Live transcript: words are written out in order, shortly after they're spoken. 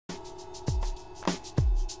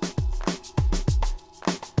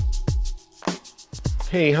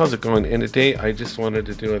Hey, how's it going? And today I just wanted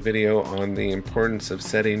to do a video on the importance of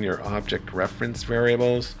setting your object reference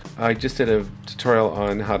variables. I just did a tutorial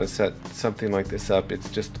on how to set something like this up. It's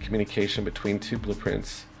just communication between two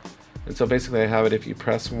blueprints. And so basically I have it, if you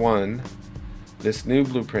press 1, this new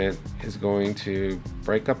blueprint is going to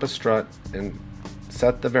break up a strut and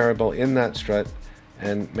set the variable in that strut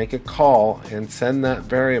and make a call and send that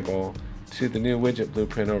variable to the new widget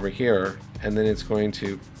blueprint over here, and then it's going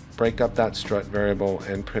to break up that strut variable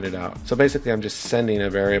and print it out. So basically I'm just sending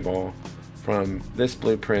a variable from this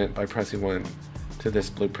blueprint by pressing 1 to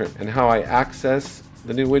this blueprint. And how I access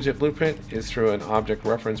the new widget blueprint is through an object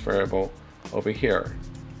reference variable over here.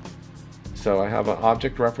 So I have an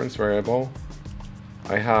object reference variable.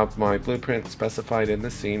 I have my blueprint specified in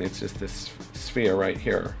the scene. It's just this sphere right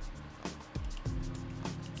here.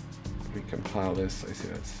 Let me compile this. I see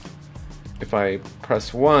that's. If I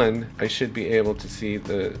press 1, I should be able to see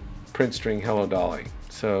the print string Hello Dolly.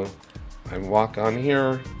 So I walk on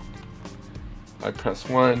here, I press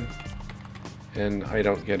 1, and I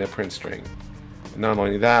don't get a print string. Not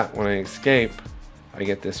only that, when I escape, I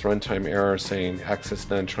get this runtime error saying access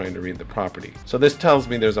none, trying to read the property. So this tells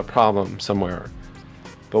me there's a problem somewhere.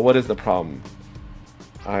 But what is the problem?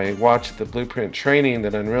 I watched the blueprint training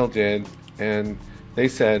that Unreal did, and they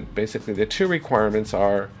said basically the two requirements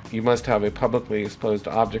are you must have a publicly exposed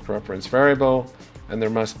object reference variable, and there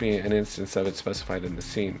must be an instance of it specified in the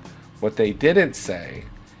scene. What they didn't say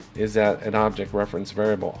is that an object reference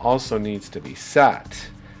variable also needs to be set,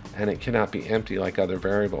 and it cannot be empty like other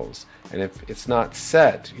variables. And if it's not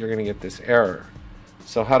set, you're going to get this error.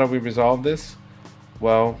 So how do we resolve this?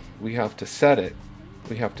 Well, we have to set it.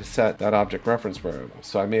 We have to set that object reference variable.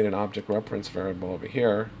 So I made an object reference variable over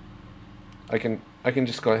here. I can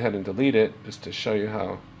just go ahead and delete it just to show you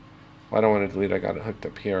how. Well, I don't want to delete it, I got it hooked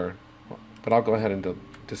up here. But I'll go ahead and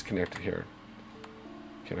disconnect it here.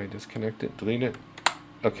 Can I disconnect it? Delete it?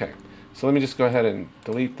 Okay. So let me just go ahead and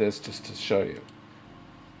delete this just to show you.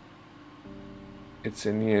 It's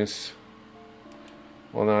in use.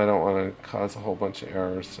 Well, no, I don't want to cause a whole bunch of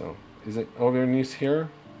errors. So is it over in use here?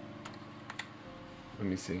 Let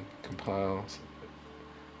me see. Compile.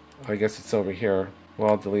 I guess it's over here. Well,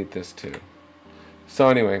 I'll delete this too. So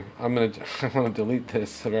anyway, I want to delete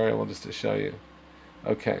this variable just to show you.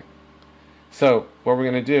 Okay. So what we're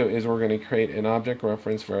going to do is we're going to create an object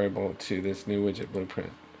reference variable to this new widget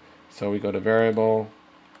blueprint. So we go to variable,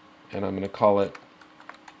 and I'm going to call it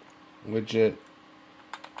widget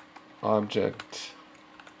object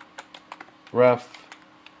ref,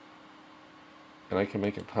 and I can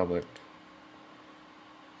make it public.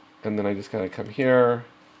 And then I just got to come here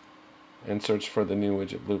and search for the new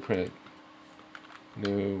widget blueprint.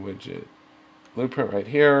 New widget blueprint right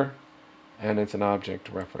here, and it's an object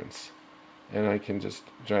reference. And I can just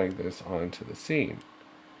drag this onto the scene.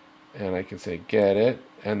 And I can say get it,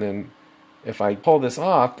 and then if I pull this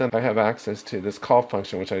off, then I have access to this call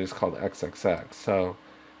function, which I just called XXX. So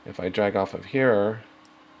if I drag off of here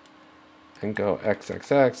and go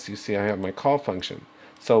XXX, you see I have my call function.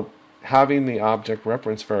 So having the object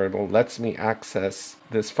reference variable lets me access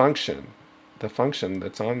this function, the function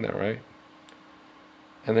that's on there, right?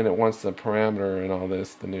 And then it wants the parameter and all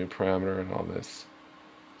this, the new parameter and all this.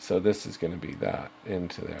 So this is going to be that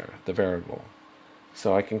into there, the variable.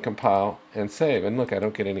 So I can compile and save, and look, I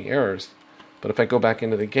don't get any errors. But if I go back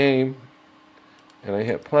into the game and I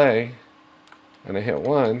hit play and I hit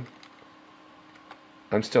 1,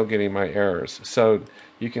 I'm still getting my errors. So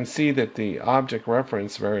you can see that the object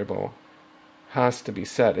reference variable has to be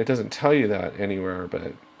set. It doesn't tell you that anywhere, but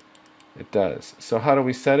it does. So how do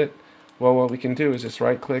we set it? Well, what we can do is just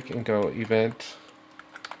right click and go event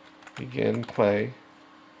begin play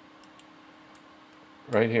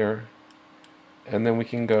right here, and then we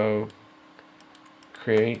can go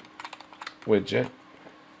create widget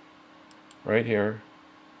right here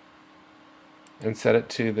and set it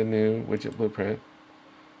to the new widget blueprint.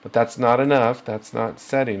 But that's not enough. That's not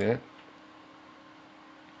setting it.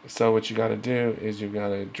 So what you got to do is you got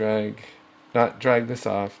to drag, not drag this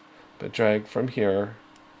off, but drag from here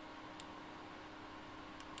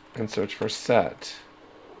and search for set.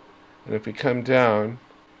 And if we come down,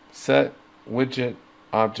 set widget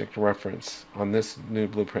object reference on this new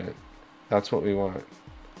blueprint. That's what we want.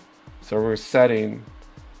 So we're setting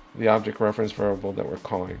the object reference variable that we're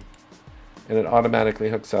calling, and it automatically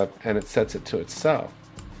hooks up and it sets it to itself.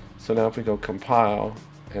 So now if we go compile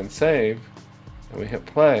and save and we hit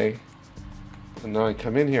play, and now I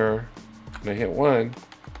come in here and I hit 1,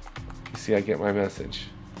 you see I get my message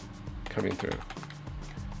coming through.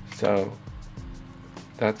 So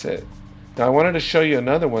that's it. Now I wanted to show you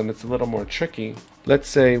another one that's a little more tricky. Let's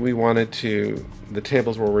say we wanted to, the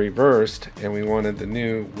tables were reversed and we wanted the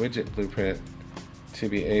new widget blueprint to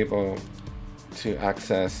be able to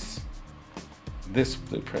access this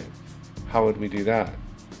blueprint. How would we do that?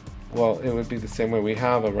 Well, it would be the same way. We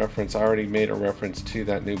have a reference, I already made a reference to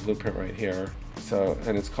that new blueprint right here. So,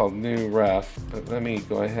 and it's called new ref, but let me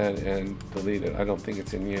go ahead and delete it. I don't think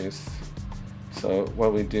it's in use. So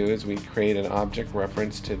what we do is we create an object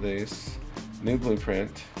reference to this new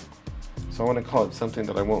blueprint. So I want to call it something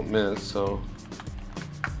that I won't miss, so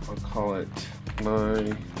I'll call it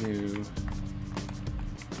my new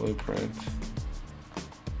blueprint.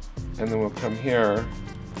 And then we'll come here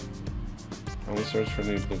and we'll search for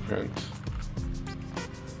new blueprint.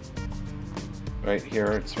 Right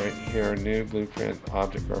here, it's right here, new blueprint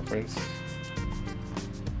object reference.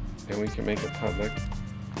 And we can make it public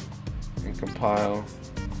and compile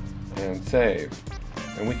and save.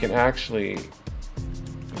 And we can actually,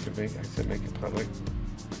 I said make it public.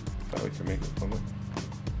 I thought we could make it public.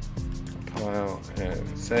 Compile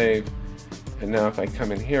and save. And now if I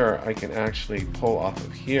come in here, I can actually pull off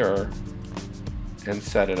of here and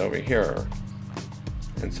set it over here.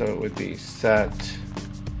 And so it would be set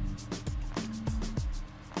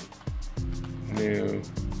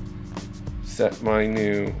my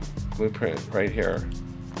new blueprint right here.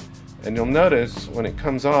 And you'll notice when it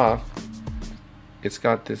comes off, it's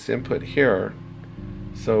got this input here.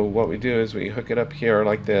 So what we do is we hook it up here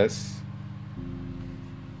like this,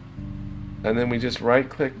 and then we just right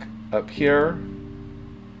click up here,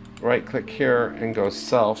 right click here and go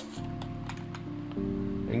self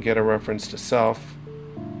and get a reference to self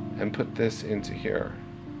and put this into here.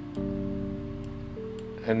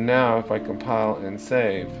 And now if I compile and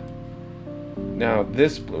save, now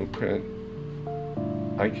this blueprint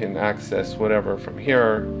I can access whatever from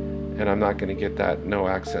here, and I'm not going to get that no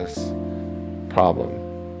access problem.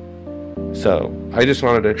 So I just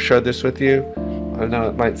wanted to share this with you. I know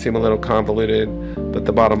it might seem a little convoluted, but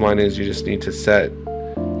the bottom line is you just need to set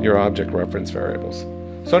your object reference variables.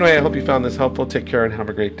 So anyway, I hope you found this helpful. Take care and have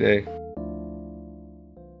a great day.